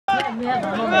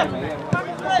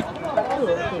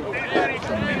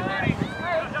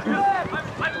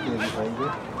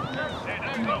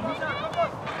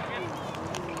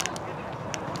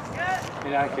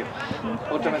Mira Ángel,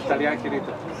 otra mentalidad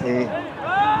Angelito. Sí.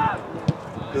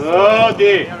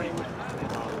 ¡Dodi!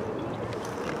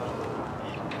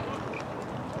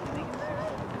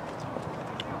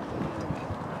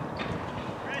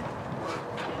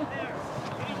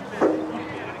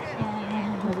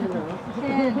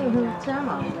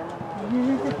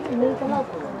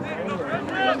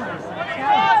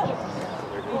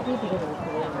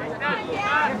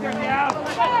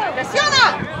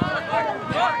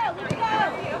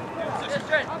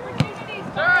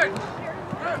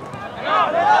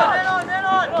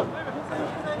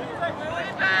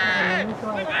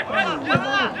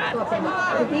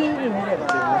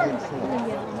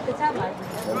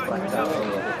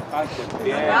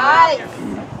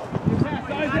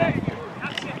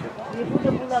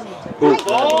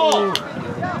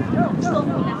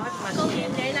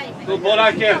 Good ball,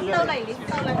 Ángel.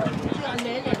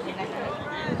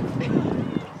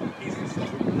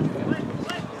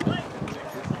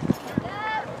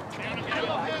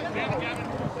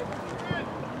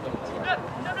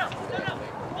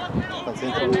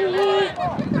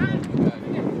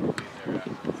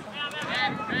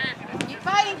 Keep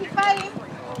fighting.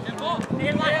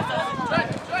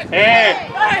 Hey!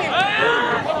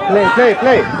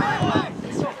 Play.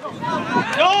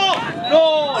 No!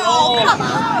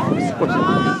 Come on.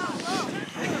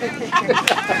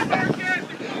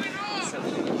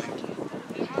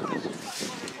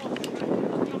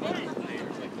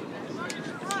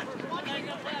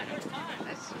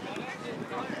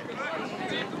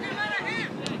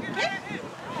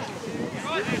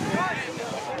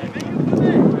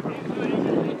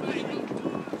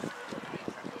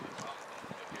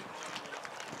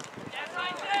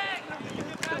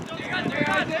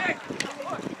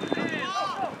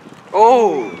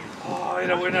 ¡Oh!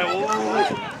 Era buena.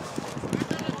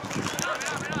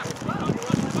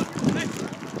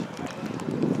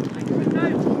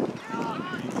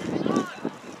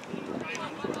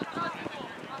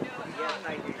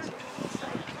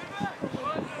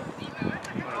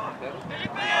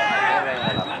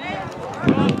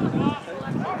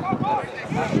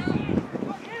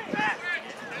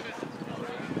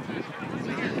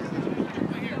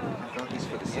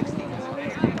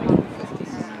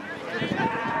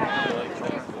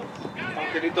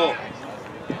 Angelito.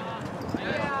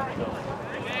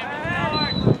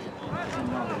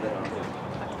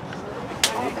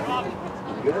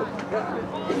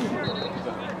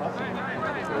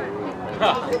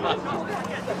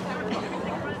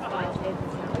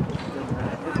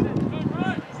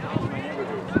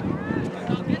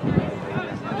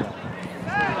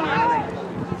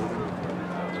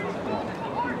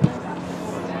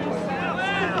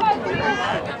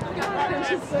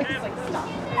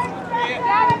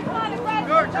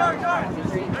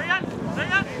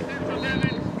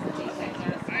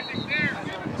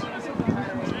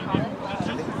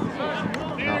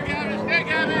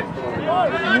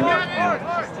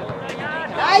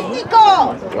 Nice,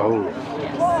 Nico! Nice, Gavin.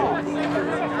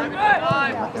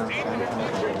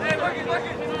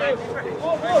 Nice.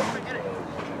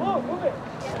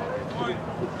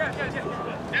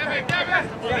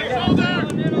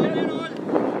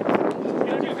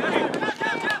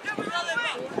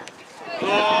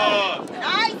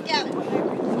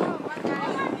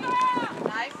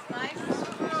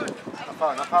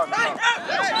 No foul.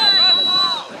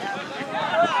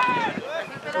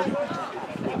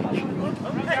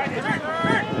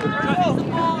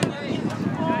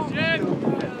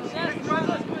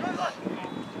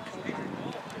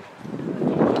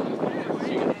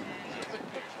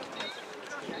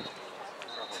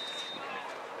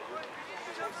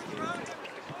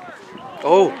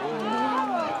 Oh!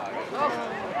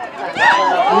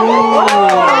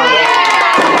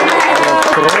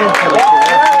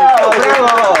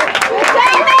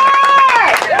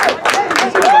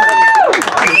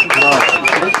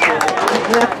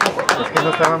 Es que no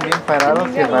estaban bien parados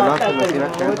y el balón se los iba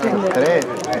a caer a los tres.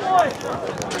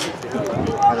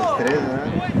 A los tres, ¿verdad?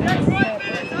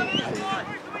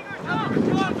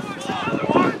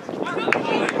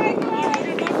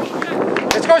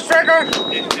 Let's go, striker!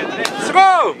 Let's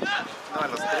go! No, a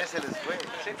los tres se les fue.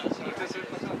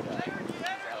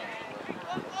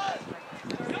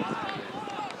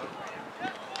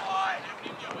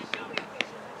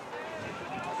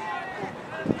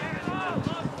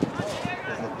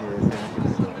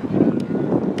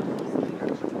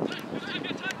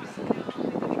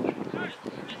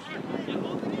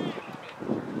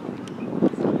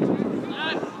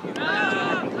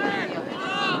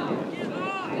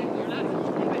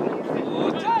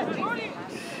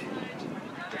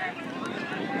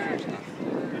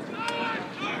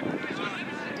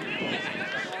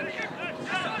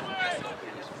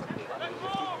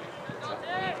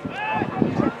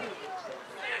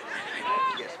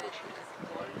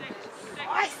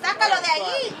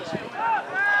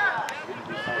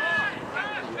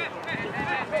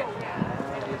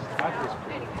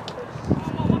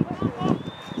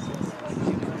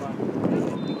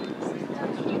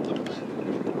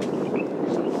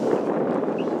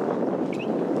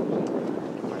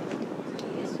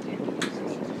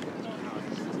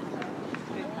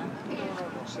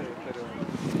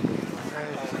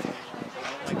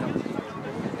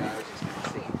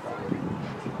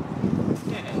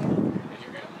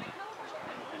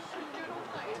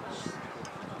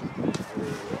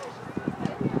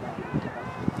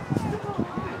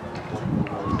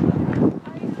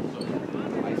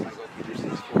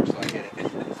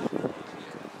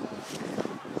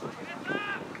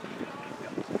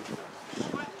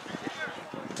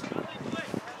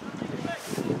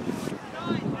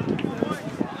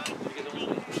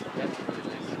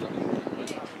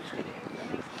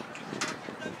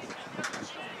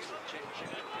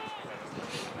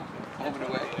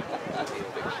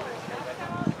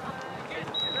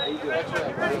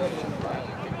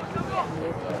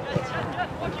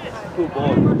 Good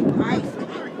ball. Nice.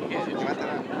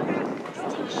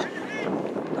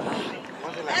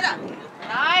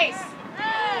 Nice.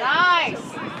 Nice.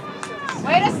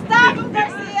 Way to stop him,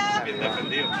 Garcia. Bien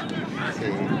defendido. Sí.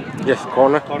 Yes,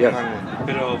 corner. Yes.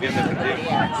 Pero bien defendido.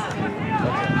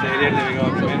 Debería haberle pegado a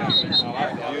primera.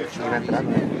 Iba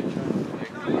entrando.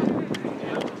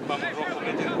 Vamos rojo,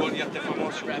 mete el gol y hazte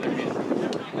famoso.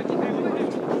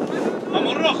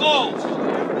 ¡Vamos rojo!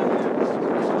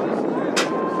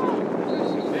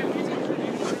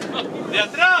 ¡De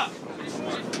atrás!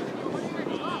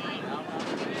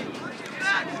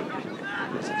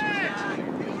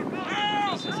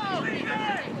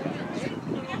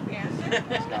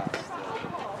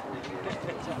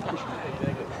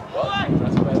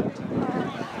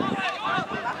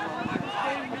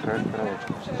 Otra vez para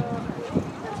adentro.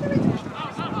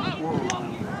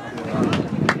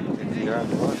 Tiraba el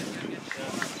gol.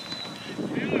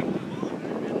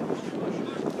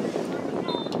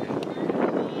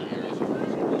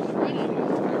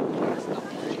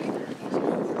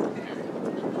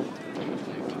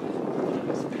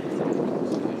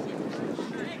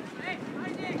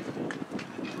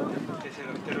 Ese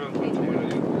delantero lo encuentro yo,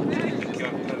 que va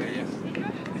a estar allá.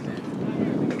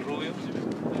 El rubio.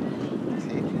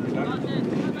 Sí. Claro.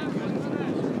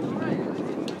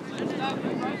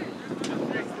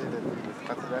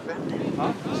 ¿Zapatos verdes?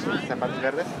 ¿Ah? ¿Zapatos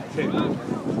verdes? Sí.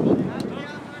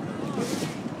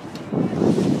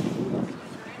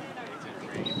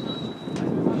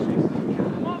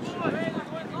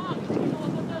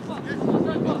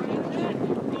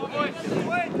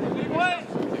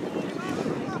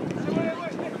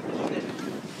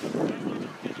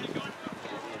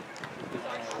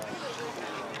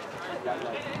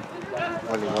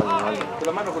 Vale. Con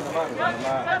la mano, con la mano.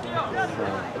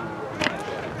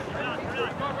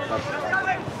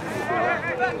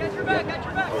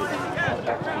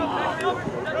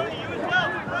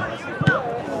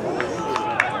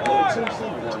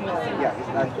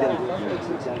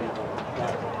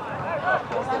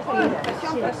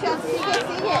 Presión, sigue.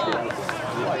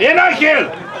 ¡Bien, Ángel!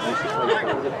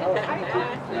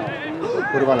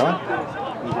 Puro balón.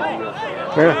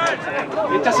 Mira.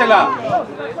 ¡Échasela!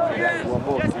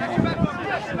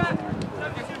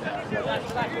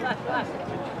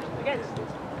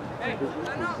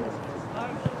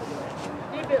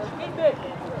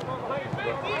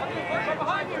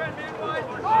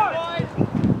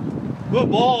 Good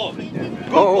ball!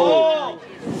 Good ball!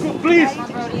 Good, please!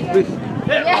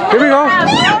 Here we go.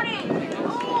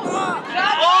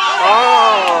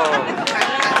 Oh.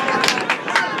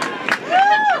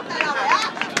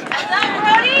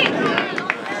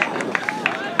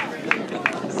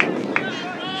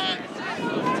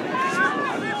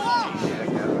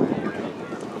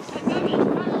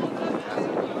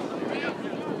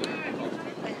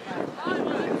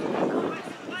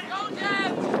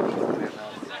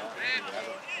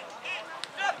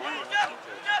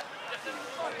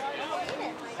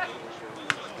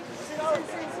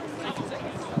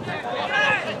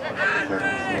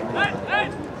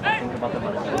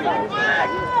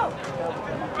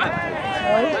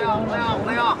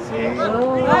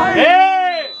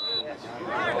 ¡Eh!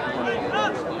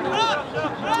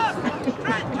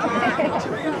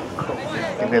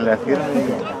 Que te la firme,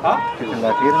 ¿Ah? que te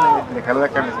la firme, dejar la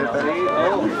camiseta ahí.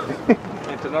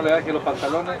 Mientras no le baje los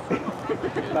pantalones,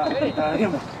 está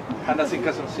bien. Anda sin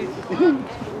calzoncillo.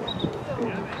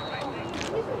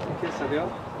 ¿Quién salió?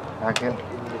 Ángel.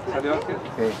 ¿Salió Ángel?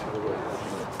 Sí.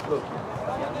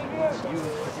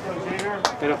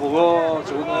 Pero jugó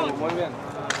segundo muy bien.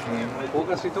 Sí. Jugó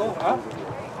casi todo. ¿Ah?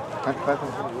 ¿Cuánto pasa?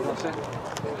 No sé.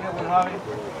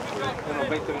 Unos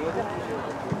 20 minutos.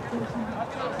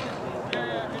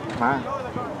 Más.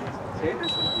 ¿Sí?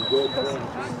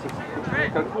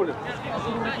 Calcula.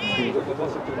 Sí.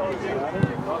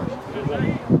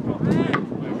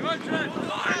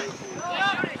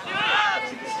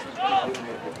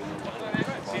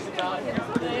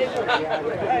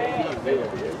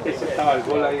 Ese estaba el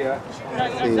gol ahí, ¿eh?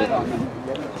 Sí.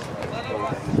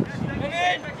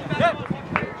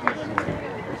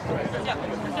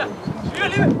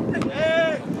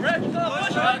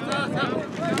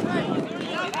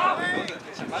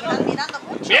 Están mirando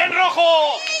mucho. ¡Bien, rojo!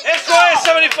 ¡Eso es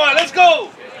 75! ¡Let's go!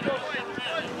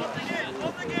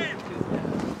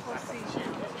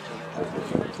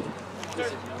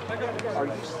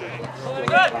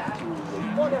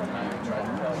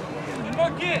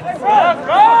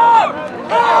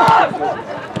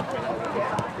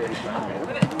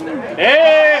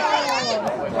 ¡Eh!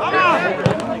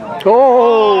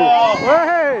 Oh.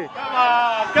 Hey.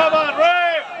 Come on,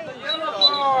 Ray!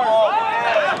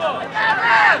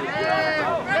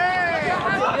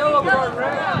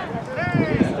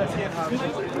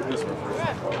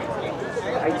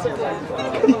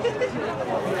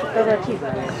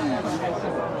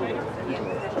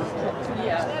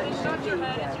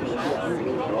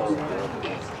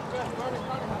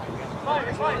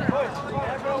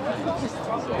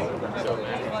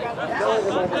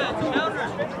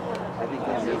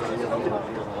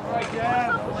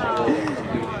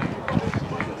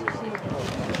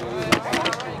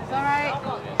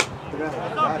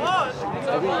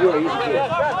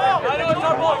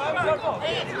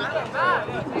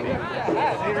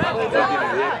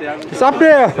 It's up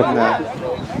there.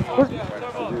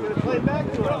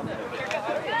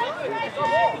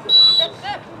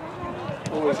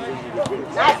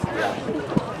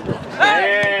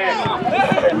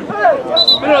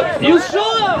 You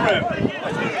saw him!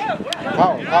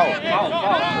 Foul.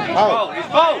 He's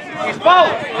fouled! He's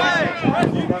fouled!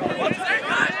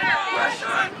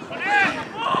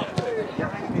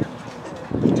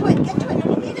 Get to it, get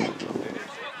it.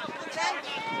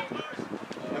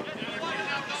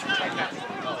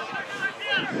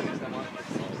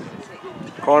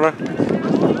 Corner.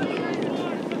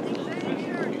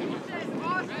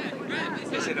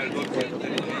 Ese era el gol que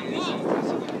teníamos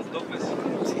hace 2 meses.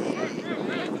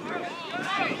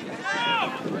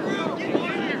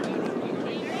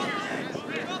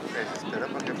 Desesperó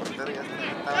porque el portero ya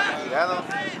estaba tirado.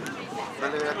 No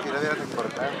le hubiera tirado, hubiera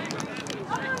recortado.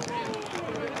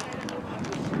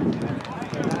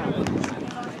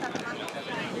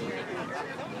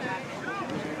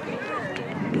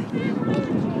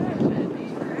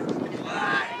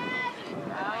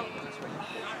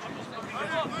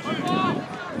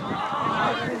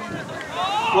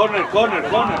 Corner.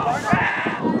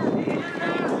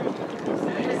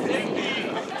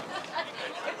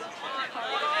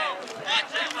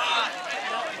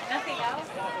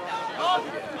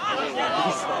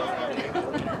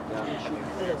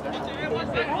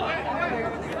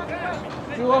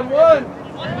 Two on one.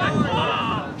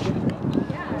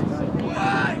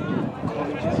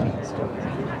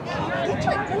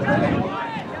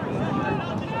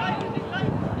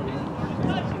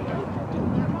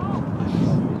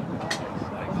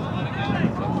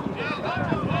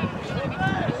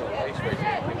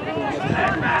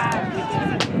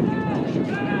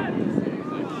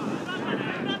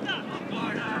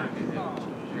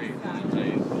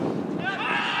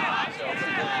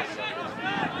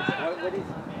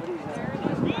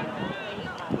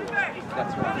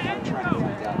 That's what I'm trying to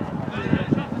find out.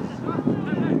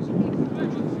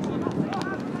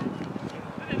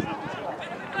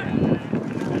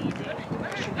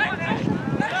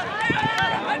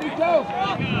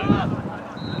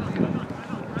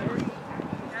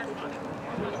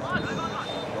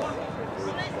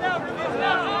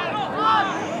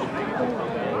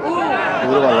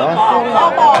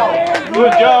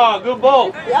 Good job, good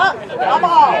ball. Yep, come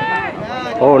on.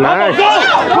 Oh, nice. Go!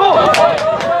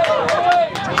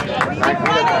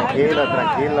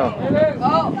 Tranquilo.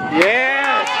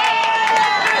 Yes.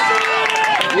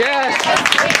 Yes.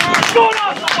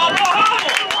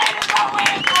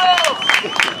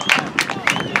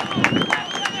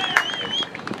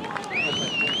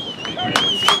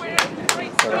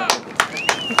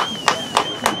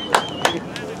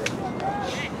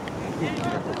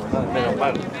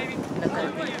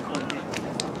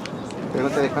 ¿Pero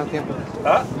te dejan tiempo?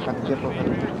 ¿Ah? ¿Cuánto tiempo?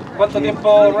 ¿Cuánto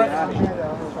tiempo, Red?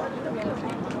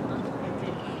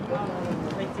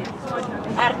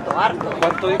 Harto.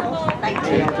 ¿Cuánto dijo?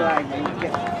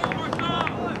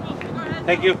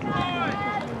 Thank you.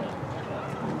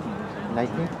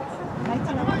 19.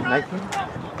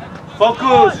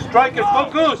 Focus, striker,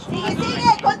 focus.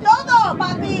 Sigue, con todo,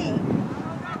 papi.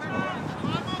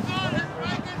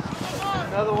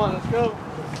 Another one, let's go.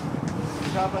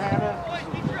 Top of Hannah.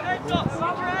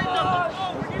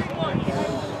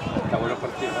 Está bueno el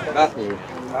partido. Gracias.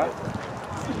 ¿Ah?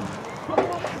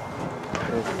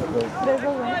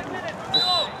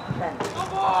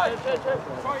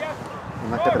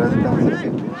 Nomás que atrás necesitamos ser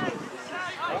seguros.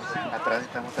 Atrás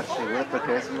necesitamos ser seguros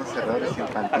porque a veces unos errores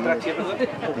infantiles.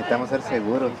 Necesitamos ser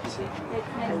seguros.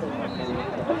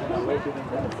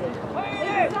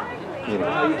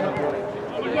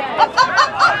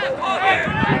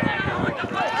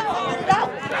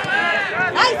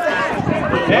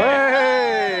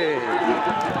 Hey.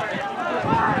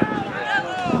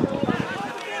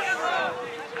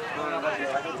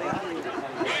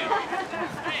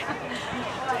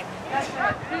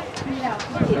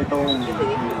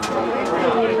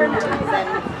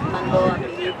 Mandó a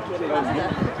pedir que basta.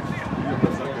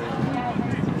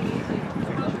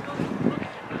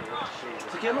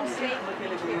 Porque eu não sei como é que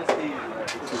ele tem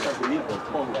esse Estados Unidos.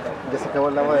 Ya se acabó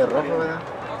el agua de rojo, ¿verdad?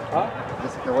 ¿Ah? Ya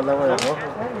se acabó el agua de rojo.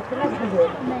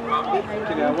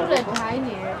 ¿Quiere agua?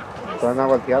 Todas han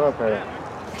volteado, pero...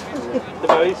 Te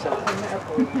me avisa.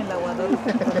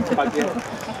 Para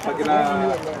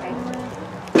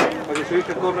que su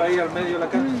hija corra ahí al medio de la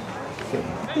cancha.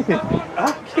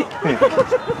 ¿Ah? ¿Qué?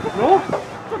 ¿No?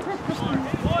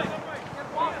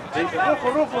 Dice,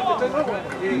 rojo, que está rojo.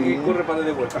 Y corre para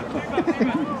de vuelta.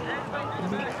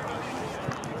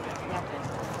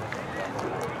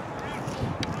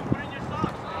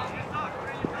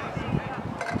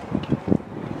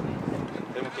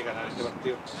 Tenemos que ganar este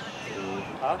partido.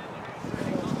 ¿Ah?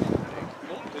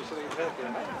 ¿No? Estoy seguro que tenemos que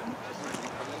ganar.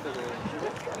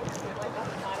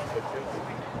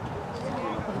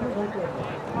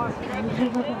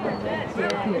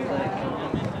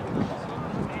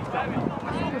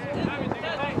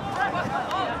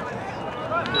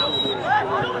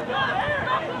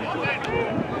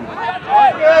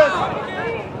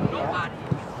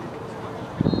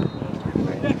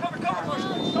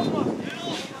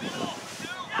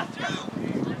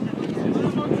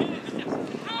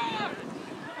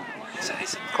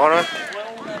 Corner.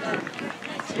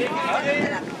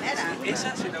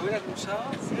 Esa se la hubiera cruzado.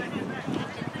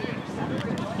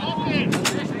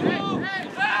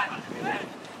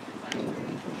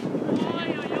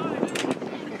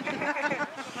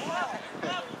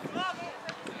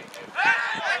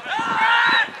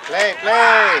 Play.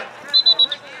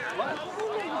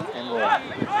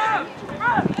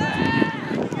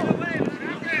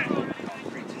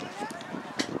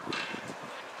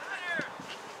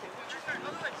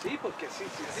 Sí, porque sí,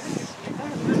 tiene que ser.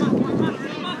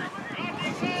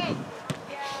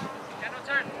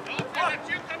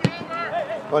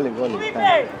 Gol.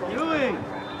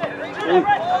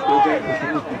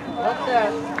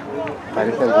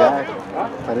 Parece el Jack.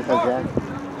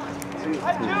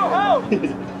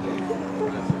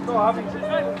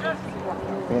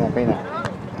 Peina.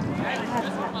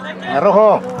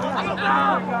 ¡Arrojo!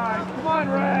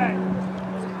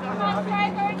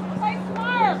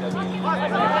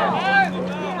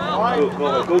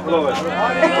 Good cover.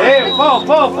 Hey, fall.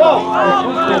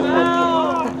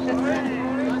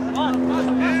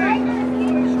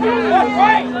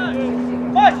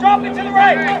 Push, drop it to the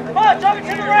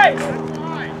right!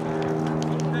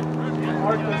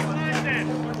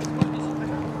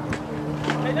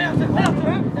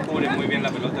 Cubre muy bien la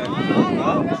pelota.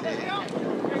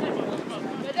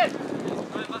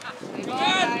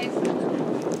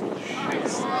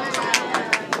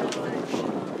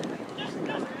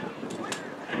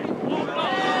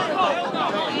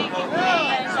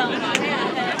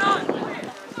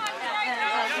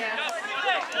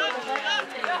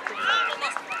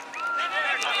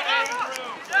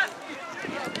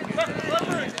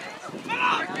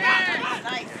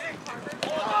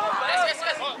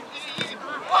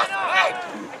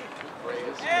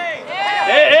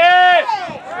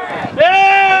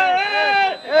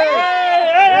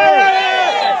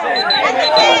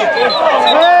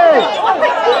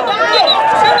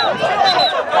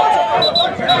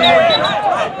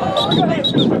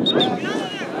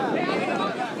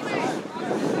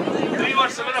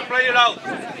 Play it out.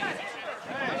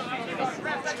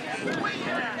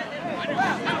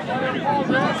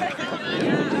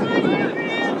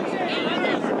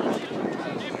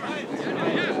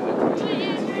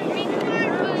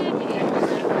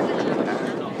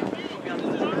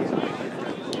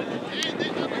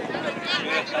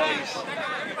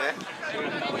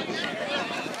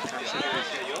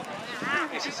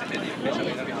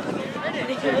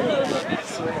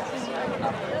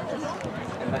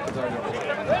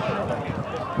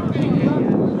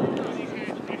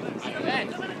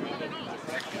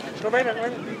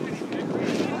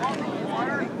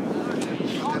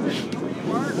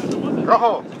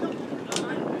 Rojo.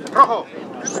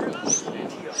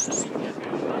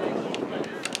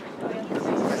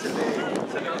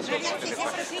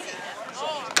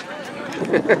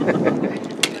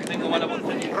 Tengo mala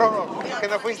puntería. Rojo, ¿por qué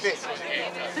no fuiste?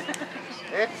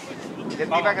 Ya te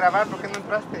iba a grabar, ¿por qué no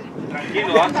entraste? Tranquilo,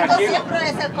 No tranquilo. siempre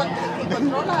es el que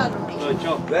controla. Lo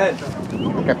echó.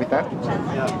 ¿El capitán?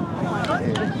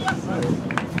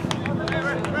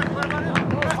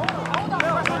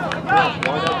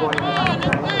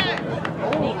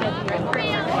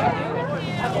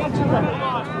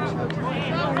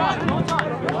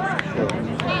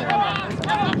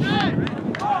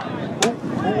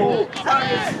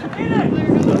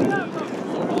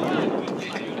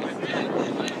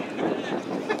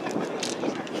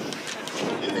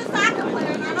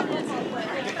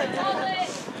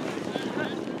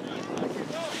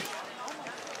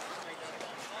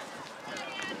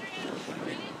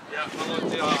 Ya, vamos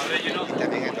a rellenar. Y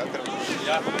también el otro.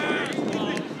 Ya.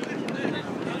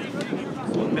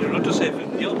 Pero el otro se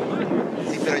defendió.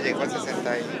 Sí, pero llegó al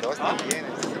 62 también.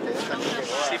 El 62 también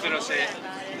llegó a... Sí, pero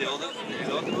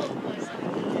el otro.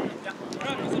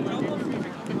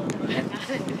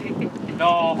 No.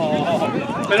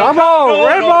 Pero ¡Vamos,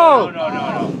 Rainbow!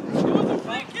 No.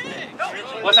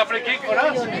 ¿Vas a free kick or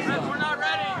not?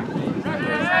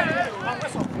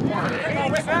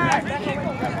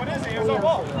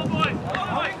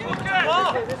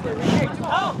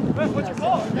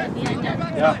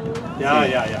 Ya.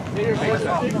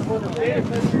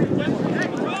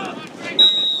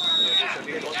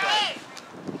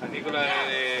 A Nicolás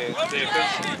de defensa.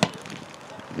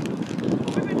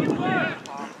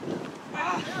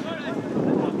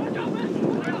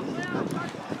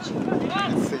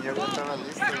 El señor no estaba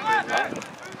listo.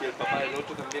 Y el papá del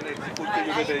otro también es justo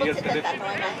yo que te di el teléfono.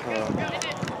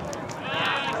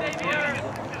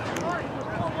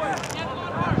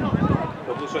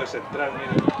 Lo puso de central,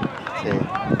 mira. Sí.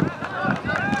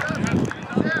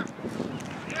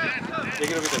 Ya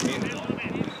quiero que termine.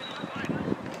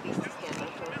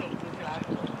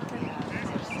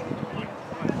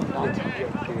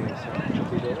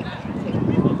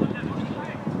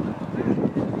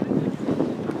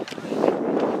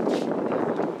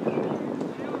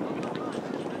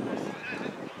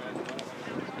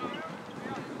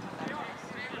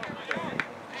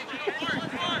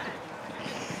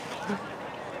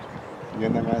 Yo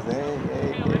nada más,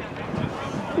 hey.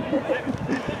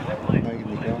 No,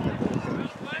 ni qué onda,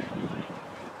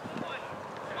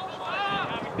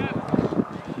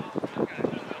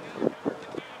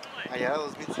 allá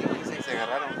 2005 dicen que se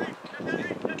agarraron, ¿no?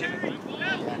 ¿Quién?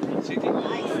 Allá. ¿Sí? No,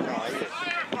 ellos.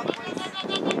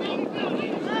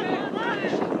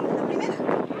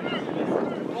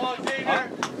 ¿Ah?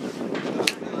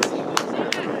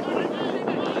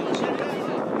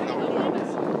 No,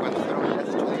 cuando fueron allá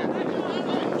se estudian.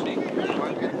 Sí.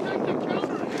 Igual que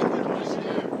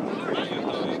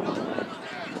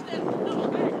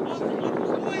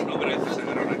No, pero este se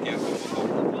agarraron aquí hace un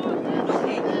poco.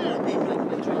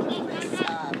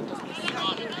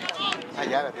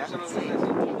 allá, ¿verdad? Eso no se hace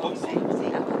un poco.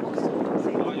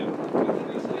 No, yo no.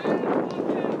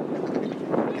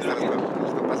 Que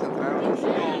los papás entraron,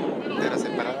 pero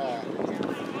separada.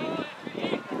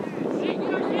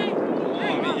 No,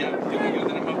 a mí ya, yo quiero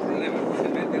tener más problemas. Se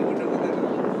mete uno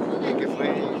con ¿Y qué fue?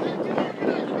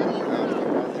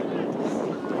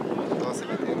 Todos se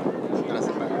metieron, pero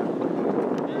separaron.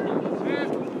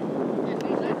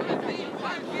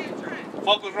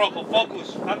 Focus rojo,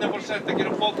 focus. 100%, te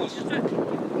quiero focus.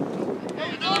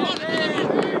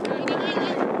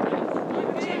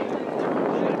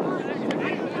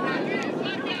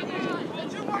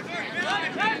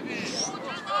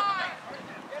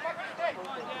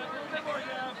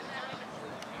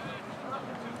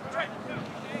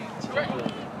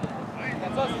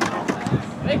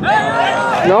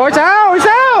 No, chao.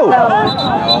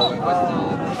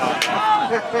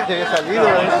 Ya había salido.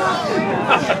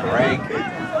 Break.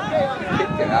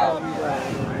 Kicked it out.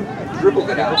 Dribbled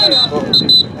it out.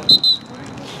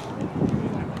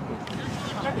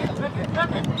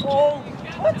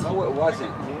 No, it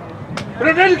wasn't.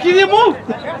 But then, can you move?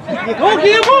 No, can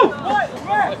you move?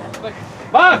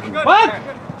 Back!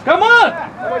 Come on!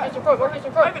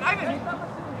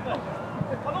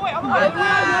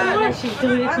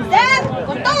 ¡Ven!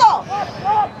 ¡Con todo!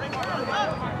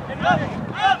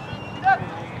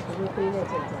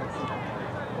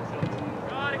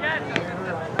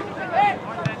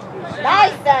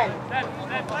 Dyson.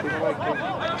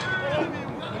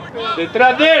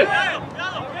 ¡Detrás de él!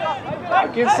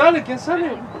 ¿Quién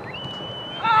sale?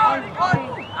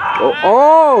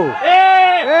 ¡Oh!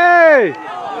 ¡Eh! ¡Ey!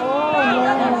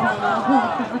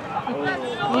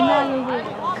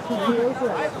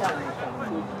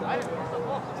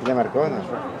 ¿Sí le marcó, no?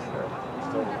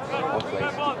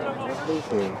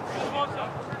 Sí.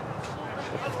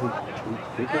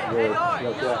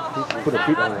 Put a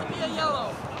feet on it.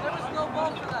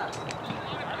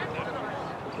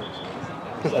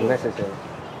 It's unnecessary.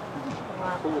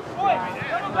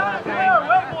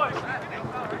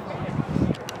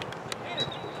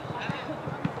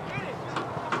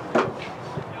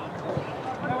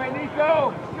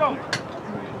 Go!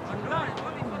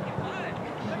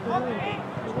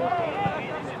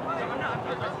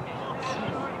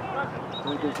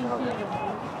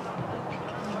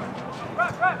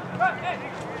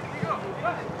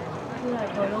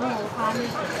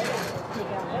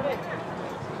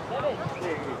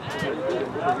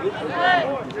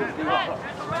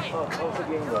 How's the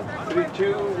game going?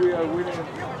 3-2, we are winning.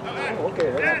 Oh, okay,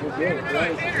 that's a good game.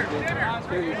 That is a good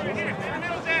game.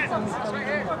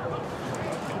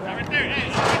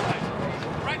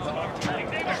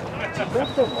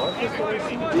 That's the Marcus that I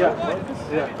see? Yeah. Marcus?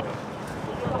 Yeah.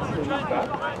 So he's back?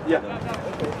 Yeah.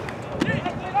 Okay.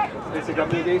 Ese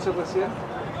cambio que hizo recién,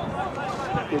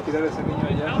 que tirar a ese niño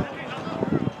allá,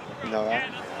 No, ¿verdad?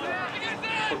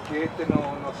 porque este no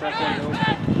saca el otro.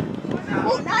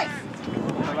 Oh, nice.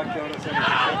 Ojalá que ahora sea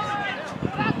necesario.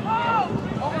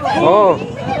 Oh.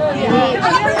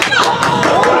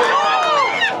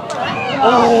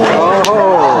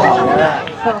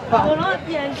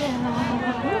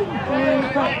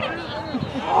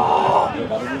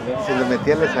 Si lo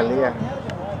metía le salía.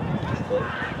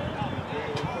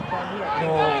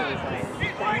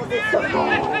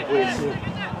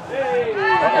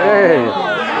 Hey.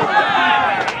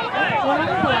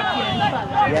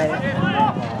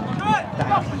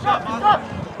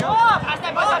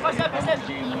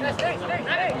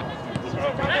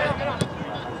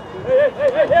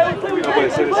 No puede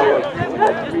ser ese gol.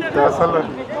 Estaba solo.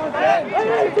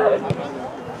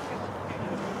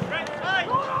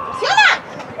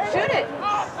 Shoot it.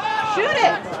 Shoot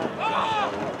it.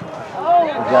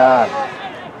 Ya.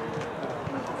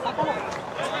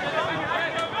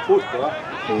 Justo, ¿ah?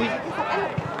 Sí.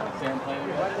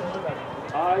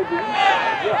 Ay, bien.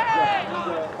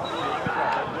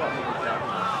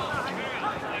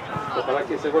 Ojalá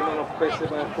que ese gol no nos pese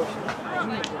para después.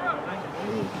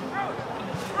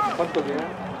 ¿Cuánto queda?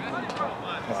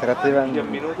 Hace rato iban 10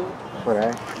 minutos. por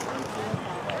ahí.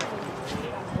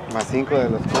 Más 5 de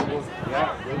los combos.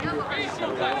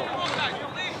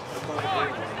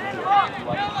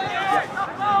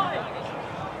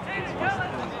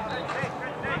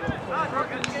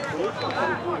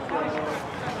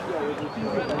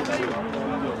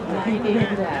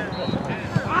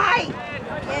 Ay.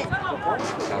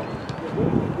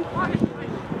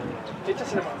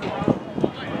 Échase la mano.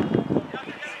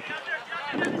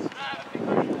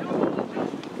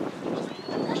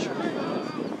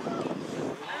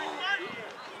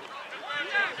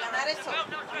 Ganar eso.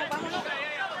 Vámonos.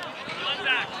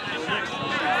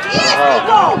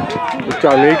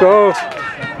 Chalico.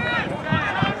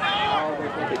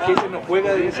 Es que ese no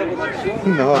juega de esa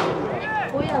posición. No.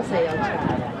 不要谁要出来。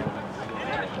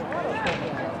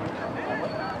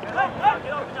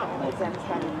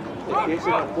 Es que ese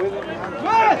no juega.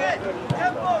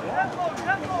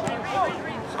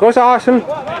 Score, Arsenal.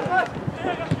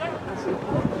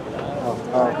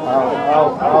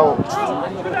 Au.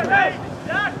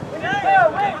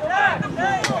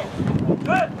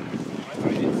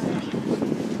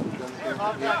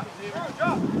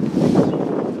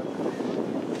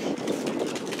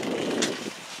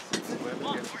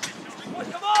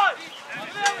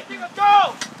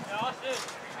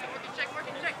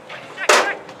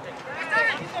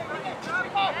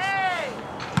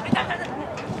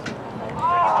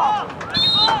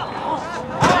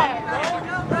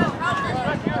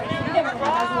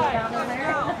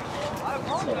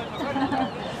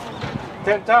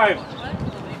 Ten times.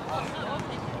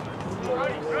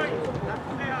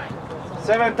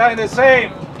 7 times the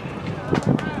same.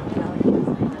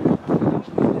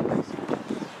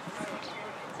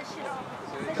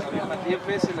 Se ha 10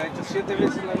 veces, la ha hecho 7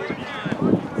 veces la vida.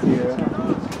 Sí, ¿verdad?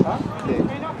 ¿Ah? Sí.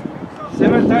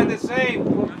 7 times the same.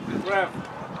 Ref.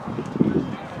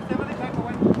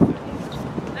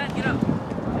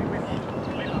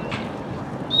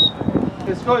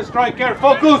 Let's go, striker,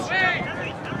 focus!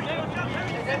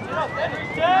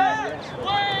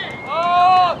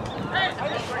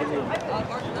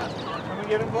 Can we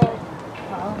get involved?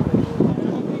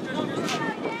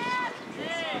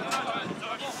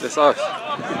 It's us.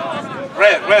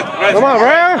 Red. Come on,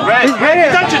 Red. He's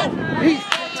headed. Touch it.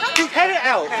 He's headed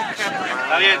out.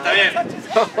 Está bien.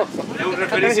 Es un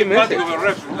referee simpático, pero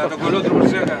ref, la tocó el otro por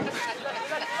si acaso.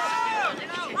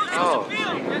 Oh.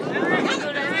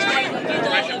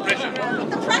 Pressure.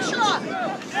 The pressure on.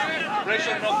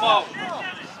 Pressure, no foul.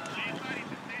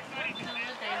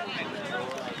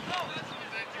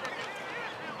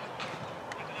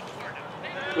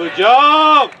 Good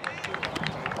job!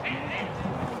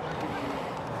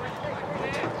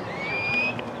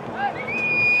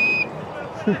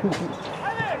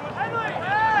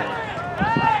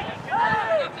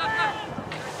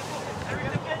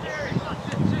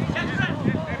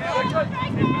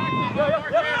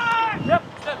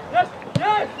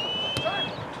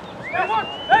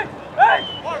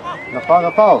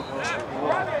 No foul.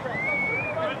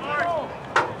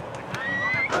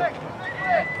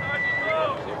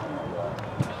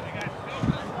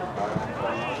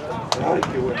 Ay,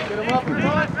 qué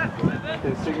bueno.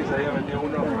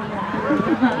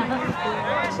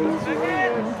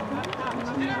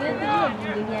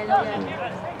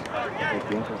 El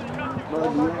tiempo.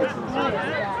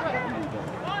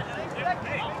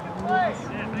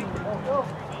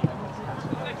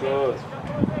 Good.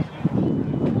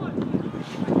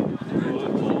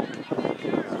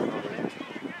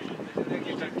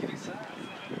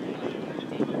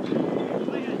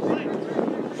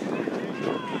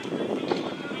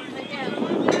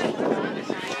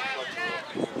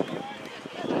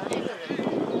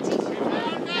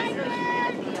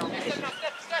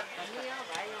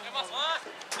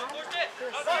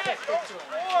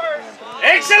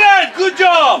 Excellent! Good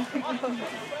job!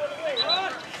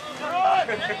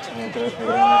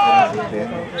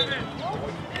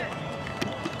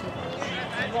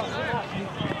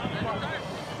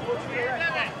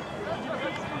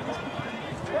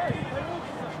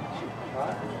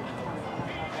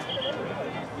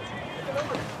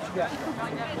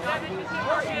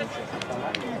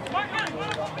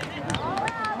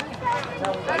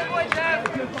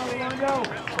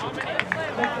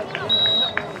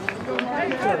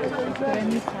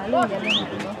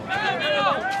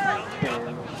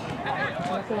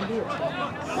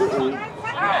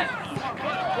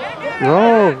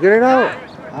 No, get it out.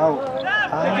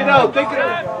 Take it out, take it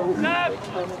out.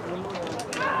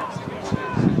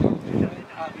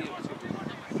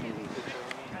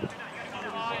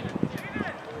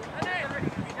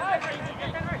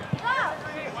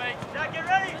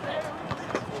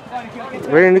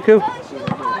 Ready, Niku?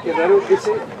 Qué raro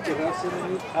ese, qué raro ese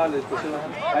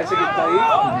a ese que está ahí,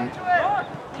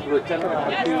 lo echaron al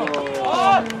partido.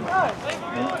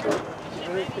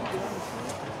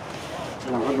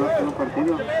 A lo mejor no es un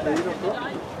partido.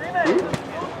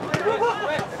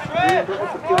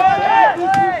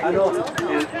 Ah, no,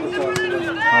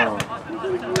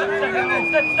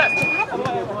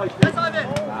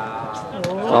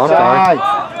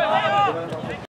 Offside.